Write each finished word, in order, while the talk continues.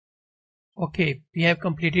Okay, we have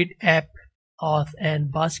completed app, auth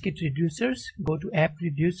and basket reducers. Go to app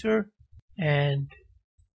reducer and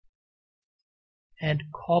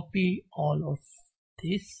copy all of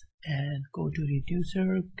this and go to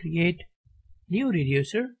reducer, create new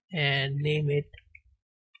reducer and name it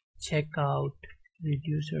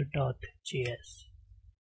CheckoutReducer.js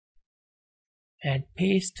and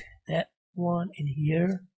paste that one in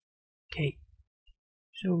here. Okay,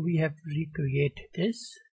 so we have to recreate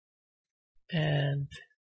this and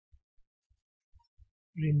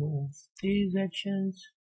remove these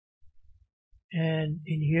actions, and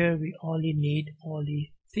in here we only need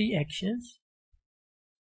only 3 actions,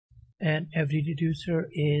 and every reducer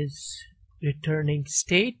is returning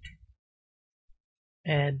state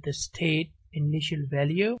and the state initial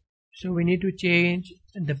value. So we need to change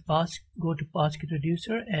the go to basket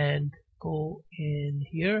reducer and go in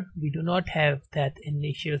here. We do not have that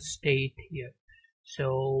initial state here,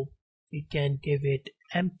 so we can give it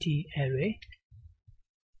empty array.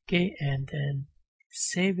 Okay, and then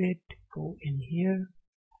save it, go in here.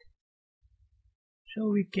 So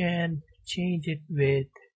we can change it with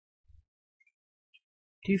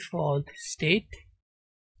default state.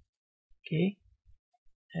 Okay,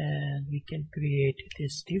 and we can create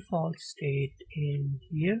this default state in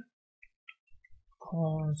here,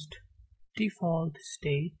 const default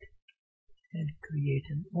state, and create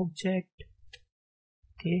an object.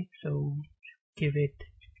 Okay, so give it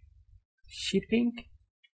shipping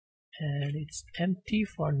and it's empty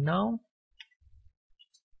for now.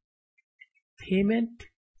 Payment,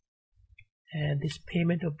 and this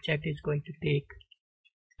payment object is going to take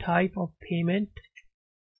type of payment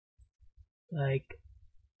like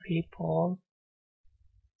PayPal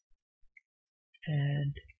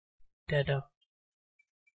and data.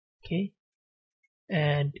 Okay,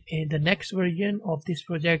 and in the next version of this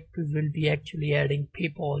project we will be actually adding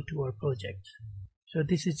PayPal to our project. So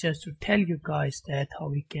this is just to tell you guys that how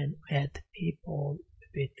we can add PayPal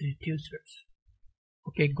with reducers.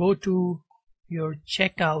 Okay, go to your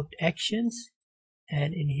checkout actions,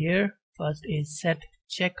 and in here first is set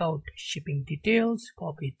checkout shipping details.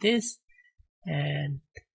 Copy this and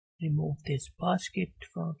remove this basket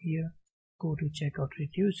from here. Go to checkout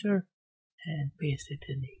reducer and paste it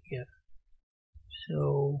in here.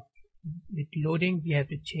 So with loading we have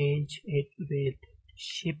to change it with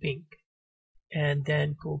shipping, and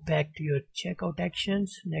then go back to your checkout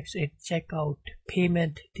actions. Next is checkout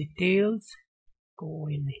payment details. Go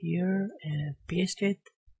in here and paste it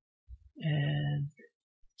and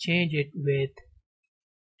change it with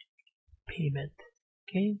payment.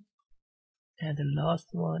 Okay, and the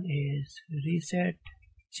last one is reset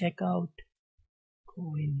checkout.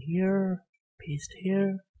 Go in here, paste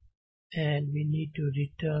here, and we need to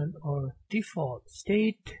return our default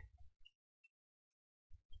state.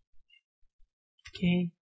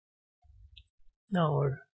 Okay, now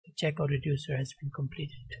our checkout reducer has been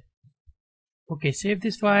completed. Okay, save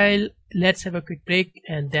this file. Let's have a quick break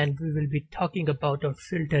and then we will be talking about our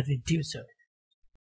filter reducer.